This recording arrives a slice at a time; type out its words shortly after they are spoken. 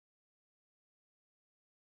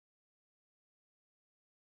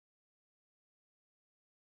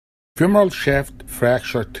femoral shaft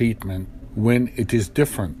fracture treatment when it is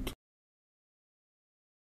different.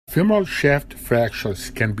 Femoral shaft fractures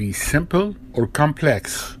can be simple or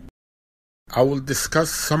complex. I will discuss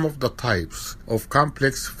some of the types of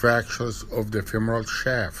complex fractures of the femoral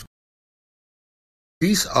shaft.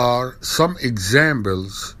 These are some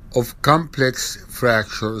examples of complex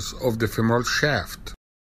fractures of the femoral shaft: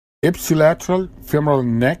 ipsilateral femoral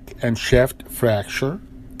neck and shaft fracture,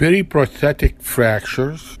 periprosthetic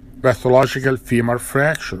fractures, pathological femur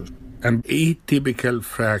fractures, and atypical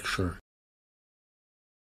fracture.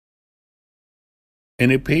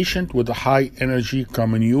 In a patient with a high-energy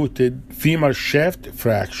comminuted femur shaft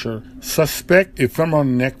fracture, suspect a femoral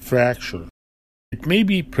neck fracture. It may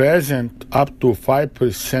be present up to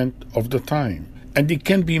 5% of the time, and it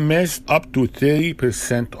can be missed up to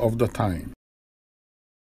 30% of the time.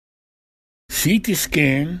 CT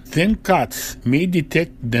scan thin cuts may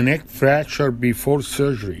detect the neck fracture before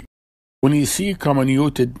surgery. When you see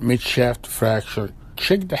comminuted mid-shaft fracture,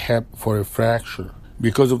 check the hip for a fracture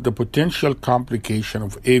because of the potential complication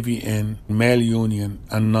of AVN, malunion,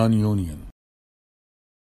 and nonunion.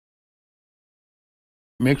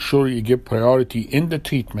 Make sure you give priority in the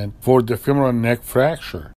treatment for the femoral neck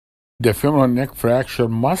fracture. The femoral neck fracture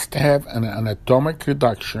must have an anatomic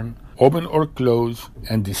reduction, open or close,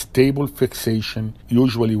 and a stable fixation,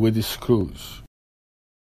 usually with screws.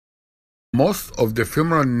 Most of the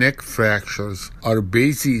femoral neck fractures are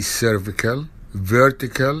basicervical,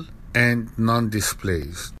 vertical, and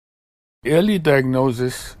non-displaced. Early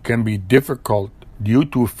diagnosis can be difficult due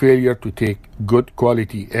to failure to take good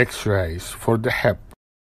quality X-rays for the hip.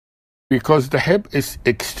 Because the hip is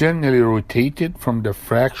externally rotated from the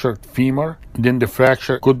fractured femur, then the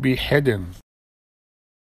fracture could be hidden.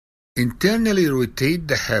 Internally rotate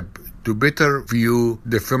the hip to better view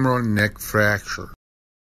the femoral neck fracture.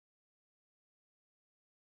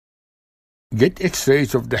 Get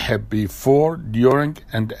X-rays of the hip before, during,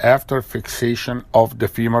 and after fixation of the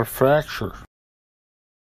femur fracture.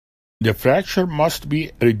 The fracture must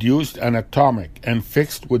be reduced anatomic and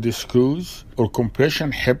fixed with the screws or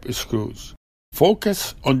compression hip screws.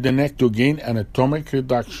 Focus on the neck to gain anatomic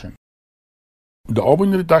reduction. The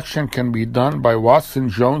open reduction can be done by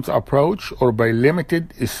Watson-Jones approach or by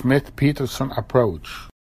limited Smith-Peterson approach.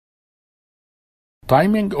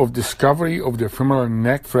 Timing of discovery of the femoral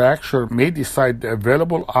neck fracture may decide the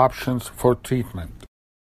available options for treatment.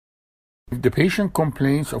 If the patient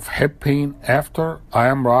complains of hip pain after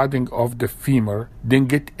IM rodding of the femur, then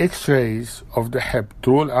get X-rays of the hip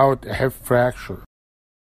to rule out a hip fracture.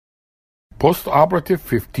 Post-operative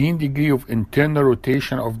 15 degrees of internal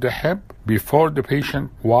rotation of the hip before the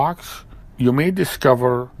patient walks, you may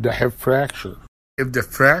discover the hip fracture. If the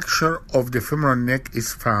fracture of the femoral neck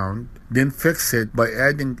is found, then fix it by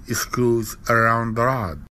adding screws around the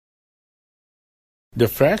rod. The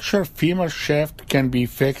fractured femur shaft can be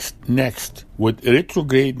fixed next with a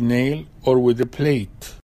retrograde nail or with a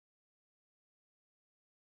plate.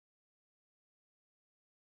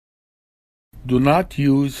 Do not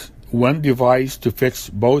use one device to fix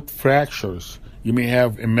both fractures. You may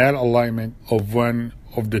have a malalignment of one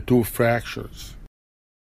of the two fractures.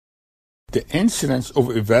 The incidence of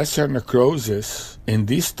avascular necrosis in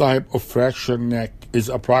this type of fractured neck is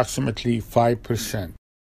approximately 5%.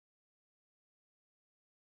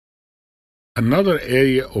 Another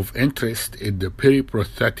area of interest is the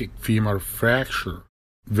periprosthetic femur fracture.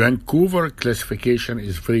 Vancouver classification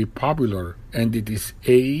is very popular, and it is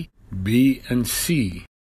A, B, and C.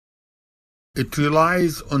 It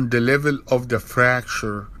relies on the level of the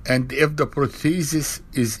fracture and if the prosthesis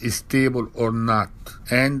is stable or not,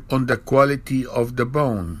 and on the quality of the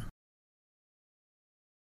bone.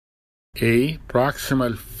 A.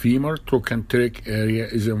 Proximal femur trochanteric area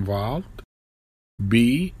is involved.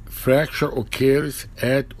 B. Fracture occurs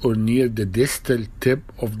at or near the distal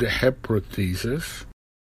tip of the hip prosthesis.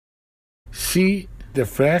 C. The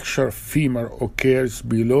fracture femur occurs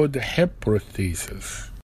below the hip prosthesis.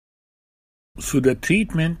 So the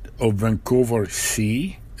treatment of Vancouver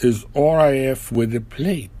C is RIF with a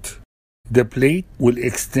plate. The plate will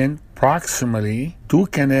extend proximally 2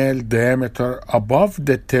 canal diameter above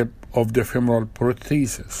the tip of the femoral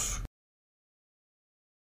prosthesis.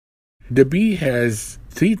 The B has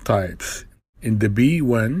 3 types. In the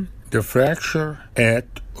B1, the fracture at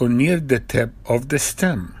or near the tip of the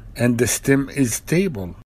stem, and the stem is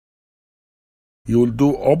stable. You will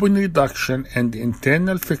do open reduction and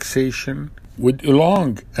internal fixation with a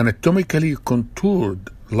long, anatomically contoured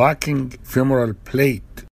locking femoral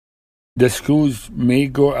plate. The screws may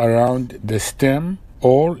go around the stem,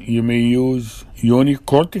 or you may use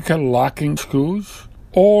unicortical locking screws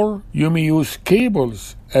or you may use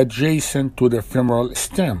cables adjacent to the femoral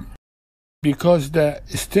stem. Because the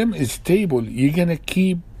stem is stable, you're going to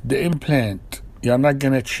keep the implant. You're not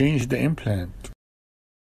going to change the implant.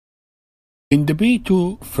 In the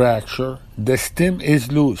B2 fracture, the stem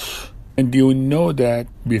is loose. And you know that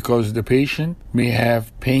because the patient may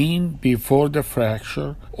have pain before the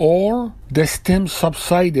fracture or the stem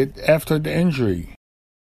subsided after the injury.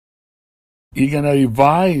 You're going to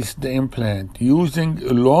revise the implant using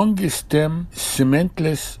a long stem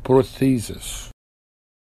cementless prosthesis.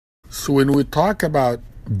 So when we talk about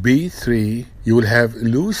B3, you will have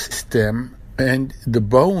loose stem and the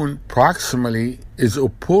bone proximally is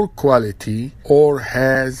of poor quality or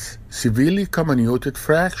has severely comminuted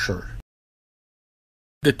fracture.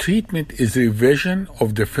 The treatment is revision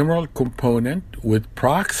of the femoral component with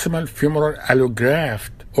proximal femoral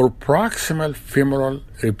allograft or proximal femoral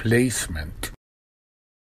replacement.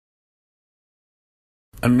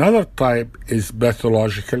 Another type is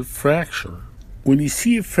pathological fracture. When you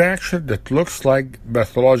see a fracture that looks like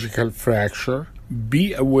pathological fracture,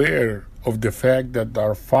 be aware of the fact that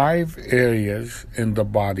there are 5 areas in the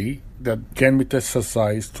body that can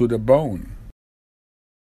metastasize to the bone.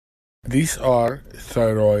 These are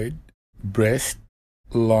thyroid, breast,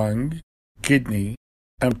 lung, kidney,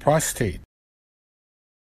 and prostate.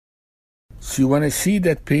 So you want to see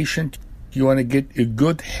that patient, you want to get a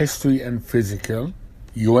good history and physical,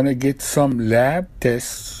 you want to get some lab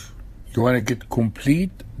tests, you want to get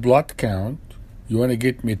complete blood count, you want to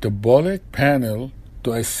get metabolic panel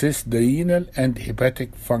to assess the renal and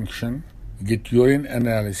hepatic function, get urine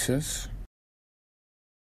analysis.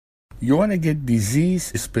 You want to get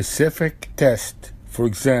disease-specific test, for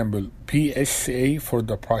example, PSA for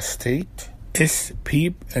the prostate,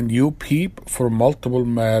 SPEEP and UPEEP for multiple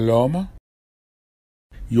myeloma.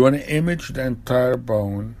 You want to image the entire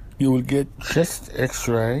bone. You will get chest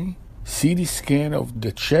X-ray, CT scan of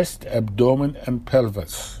the chest, abdomen, and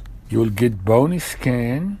pelvis. You will get bone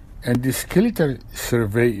scan and the skeletal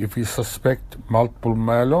survey if you suspect multiple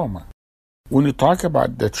myeloma. When you talk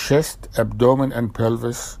about the chest, abdomen, and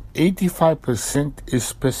pelvis, 85% is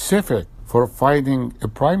specific for finding a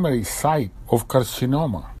primary site of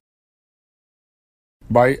carcinoma.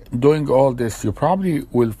 By doing all this, you probably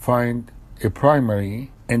will find a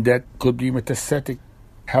primary, and that could be metastatic.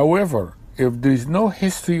 However, if there is no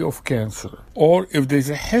history of cancer, or if there is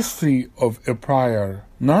a history of a prior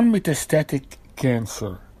non-metastatic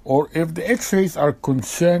cancer, or if the x-rays are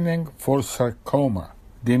concerning for sarcoma,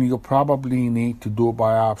 then you probably need to do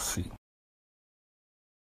biopsy.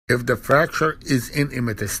 If the fracture is in a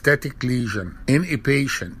metastatic lesion in a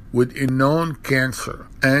patient with a known cancer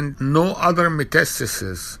and no other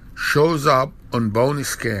metastasis shows up on bone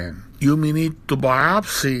scan, you may need to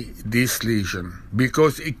biopsy this lesion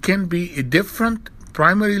because it can be a different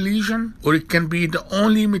primary lesion or it can be the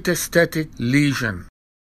only metastatic lesion.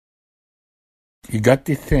 You got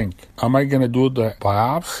to think, am I going to do the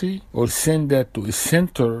biopsy or send that to a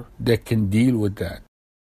center that can deal with that?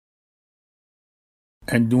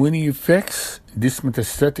 And when you fix this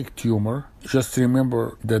metastatic tumor, just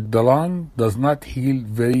remember that the lung does not heal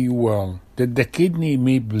very well, that the kidney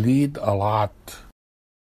may bleed a lot.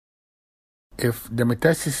 If the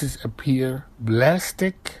metastasis appear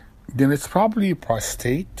blastic, then it's probably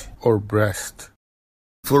prostate or breast.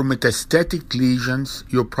 For metastatic lesions,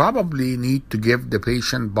 you probably need to give the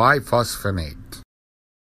patient biphosphonate.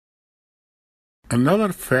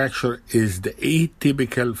 Another fracture is the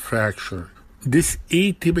atypical fracture. This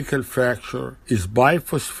atypical fracture is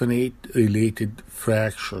biphosphonate-related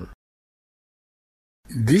fracture.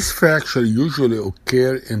 This fracture usually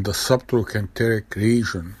occurs in the subtrochanteric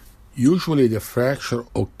region. Usually the fracture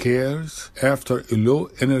occurs after a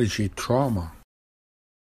low-energy trauma.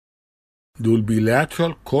 There will be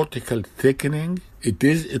lateral cortical thickening. It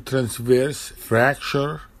is a transverse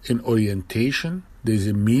fracture in orientation. There is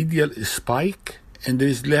a medial spike, and there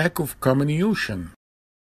is lack of comminution.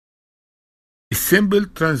 A simple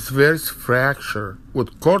transverse fracture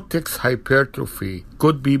with cortex hypertrophy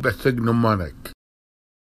could be pathognomonic.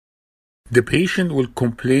 The patient will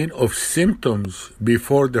complain of symptoms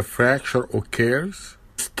before the fracture occurs.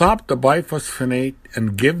 Stop the biphosphonate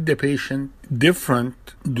and give the patient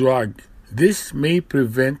different drug. This may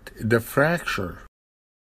prevent the fracture.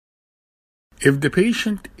 If the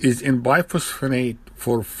patient is in biphosphonate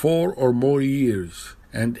for 4 or more years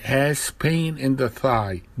and has pain in the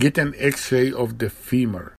thigh, get an X-ray of the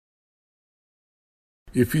femur.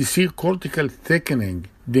 If you see cortical thickening,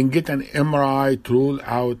 then get an MRI to rule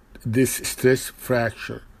out this stress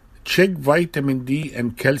fracture. Check vitamin D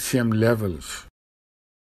and calcium levels.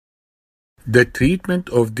 The treatment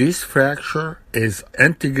of this fracture is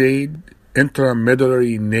antegrade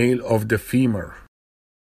intramedullary nail of the femur.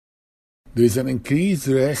 There is an increased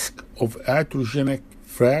risk of iatrogenic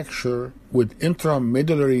fracture with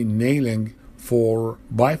intramedullary nailing for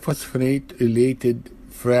biphosphonate-related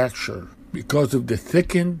fracture because of the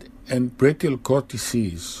thickened and brittle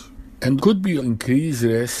cortices, and could be increased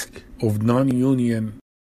risk of nonunion.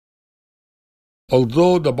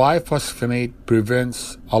 Although the biphosphonate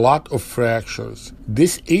prevents a lot of fractures,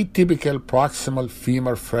 this atypical proximal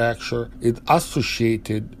femur fracture is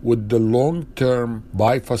associated with the long-term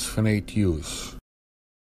biphosphonate use.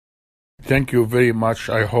 Thank you very much.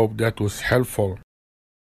 I hope that was helpful.